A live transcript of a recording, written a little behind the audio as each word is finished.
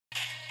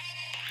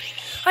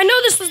I know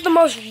this is the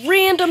most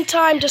random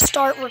time to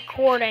start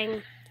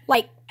recording.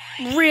 Like,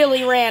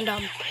 really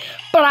random.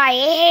 But I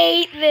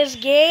hate this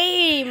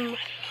game.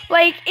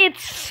 Like,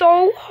 it's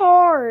so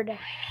hard.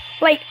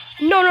 Like,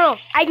 no.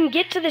 I can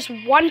get to this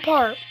one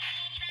part.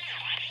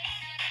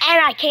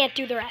 And I can't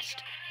do the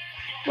rest.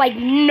 Like,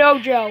 no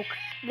joke.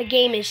 The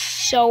game is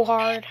so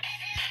hard.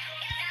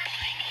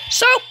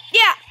 So,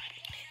 yeah.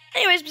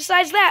 Anyways,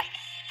 besides that,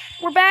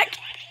 we're back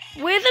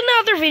with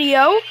another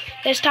video.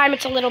 This time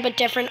it's a little bit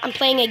different. I'm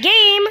playing a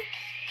game.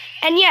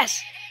 And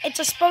yes,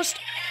 it's supposed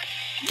to...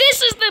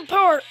 This is the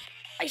part.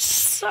 I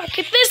suck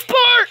at this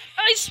part.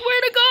 I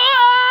swear to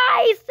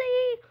God.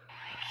 See?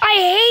 I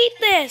hate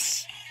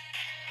this.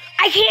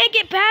 I can't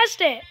get past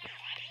it.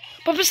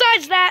 But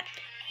besides that,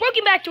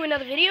 welcome back to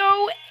another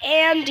video.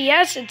 And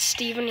yes, it's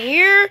Steven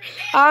here.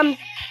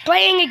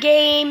 Playing a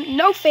game,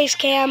 no face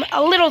cam,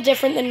 a little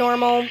different than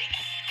normal.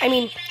 I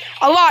mean,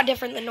 a lot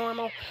different than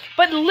normal.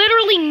 But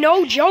literally,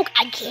 no joke,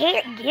 I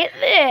can't get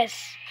this.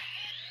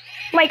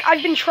 Like,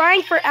 I've been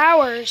trying for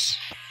hours.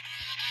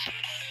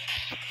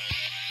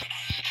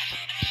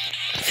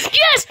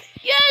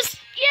 Yes!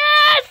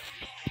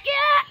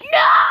 Yeah,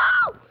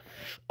 no!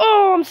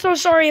 Oh, I'm so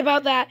sorry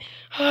about that.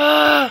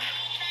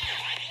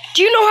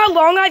 Do you know how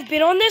long I've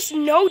been on this?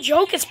 No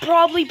joke, it's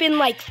probably been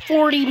like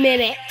 40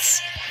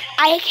 minutes.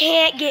 I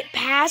can't get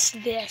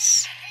past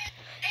this.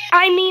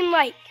 I mean,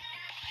 like,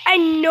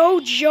 and no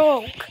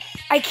joke,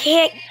 I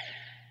can't...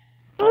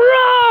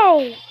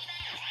 Bro!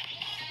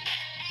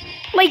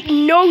 Like,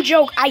 no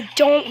joke, I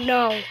don't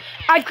know.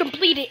 I've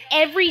completed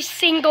every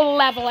single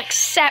level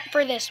except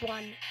for this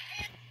one.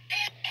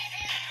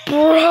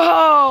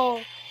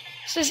 Bro!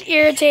 This is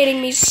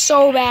irritating me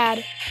so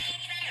bad.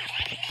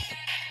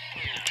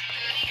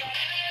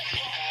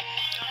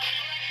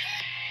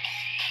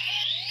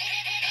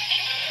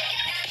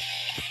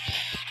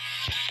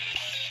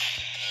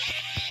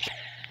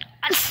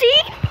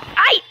 See?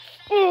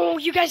 Oh,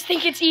 you guys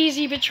think it's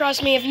easy, but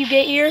trust me, if you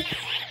get here,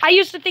 I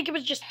used to think it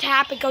was just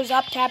tap, it goes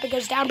up, tap, it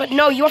goes down, but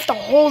no, you have to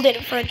hold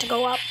it for it to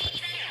go up.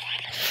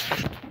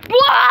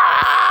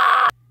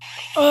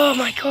 Oh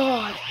my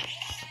God.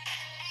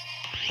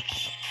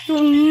 You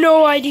have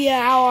no idea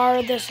how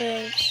hard this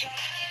is.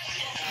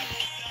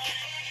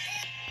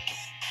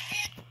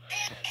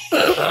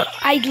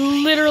 I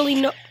literally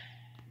know.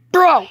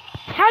 Bro,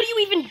 how do you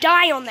even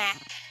die on that?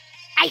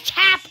 I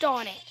tapped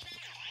on it.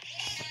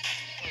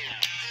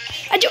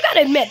 I do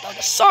gotta admit, though,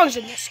 the songs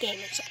in this game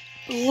is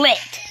lit.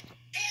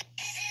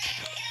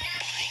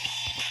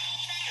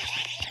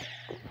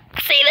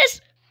 See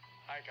this?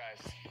 Hi,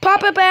 guys.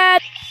 Pop-up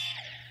ad.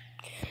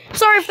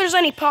 Sorry if there's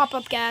any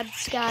pop-up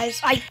ads,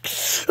 guys.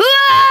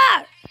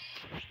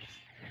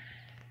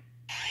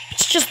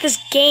 It's just this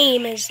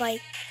game is,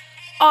 like,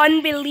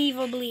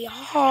 unbelievably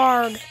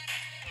hard.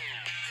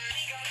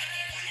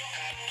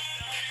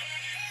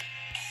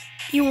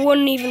 You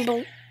wouldn't even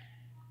believe...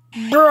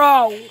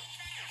 Bro.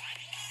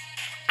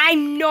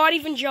 I'm not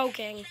even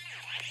joking.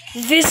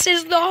 This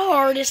is the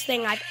hardest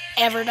thing I've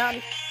ever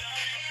done.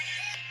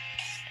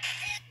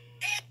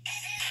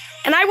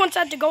 And I once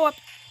had to go up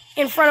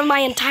in front of my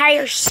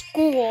entire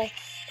school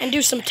and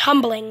do some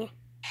tumbling.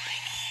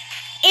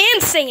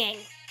 And singing.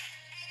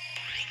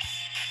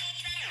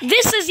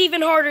 This is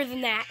even harder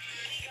than that.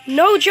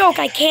 No joke,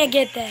 I can't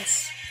get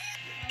this.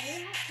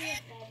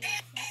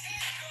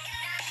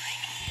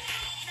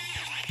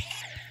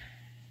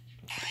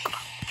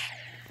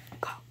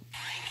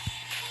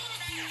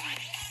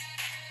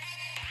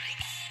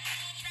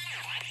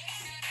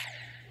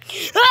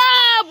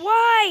 Ah,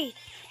 why?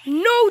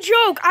 No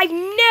joke, I've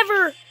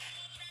never...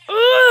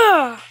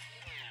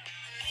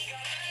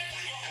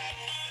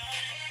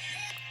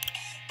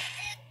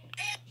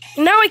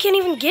 Now I can't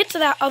even get to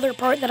that other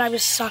part that I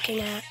was sucking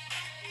at.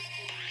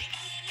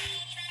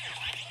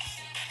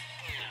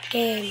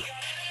 Game.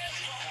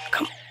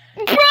 Come...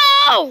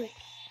 Bro!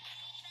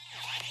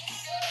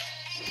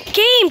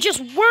 Game,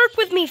 just work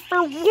with me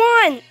for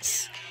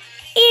once.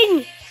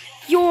 In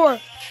your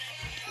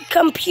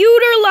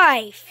computer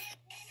life.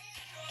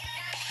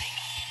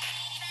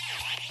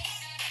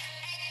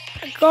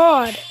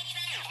 God.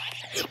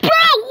 Bro,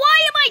 why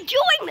am I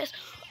doing this?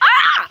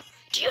 Ah!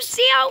 Do you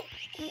see how...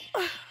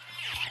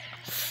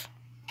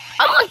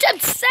 I'm on step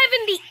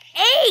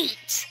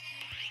 78.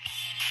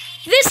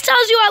 This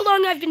tells you how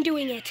long I've been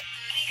doing it.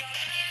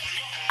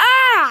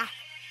 Ah!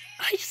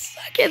 I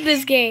suck at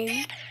this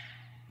game.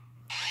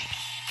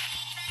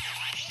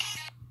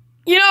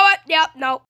 You know what? Yep, no.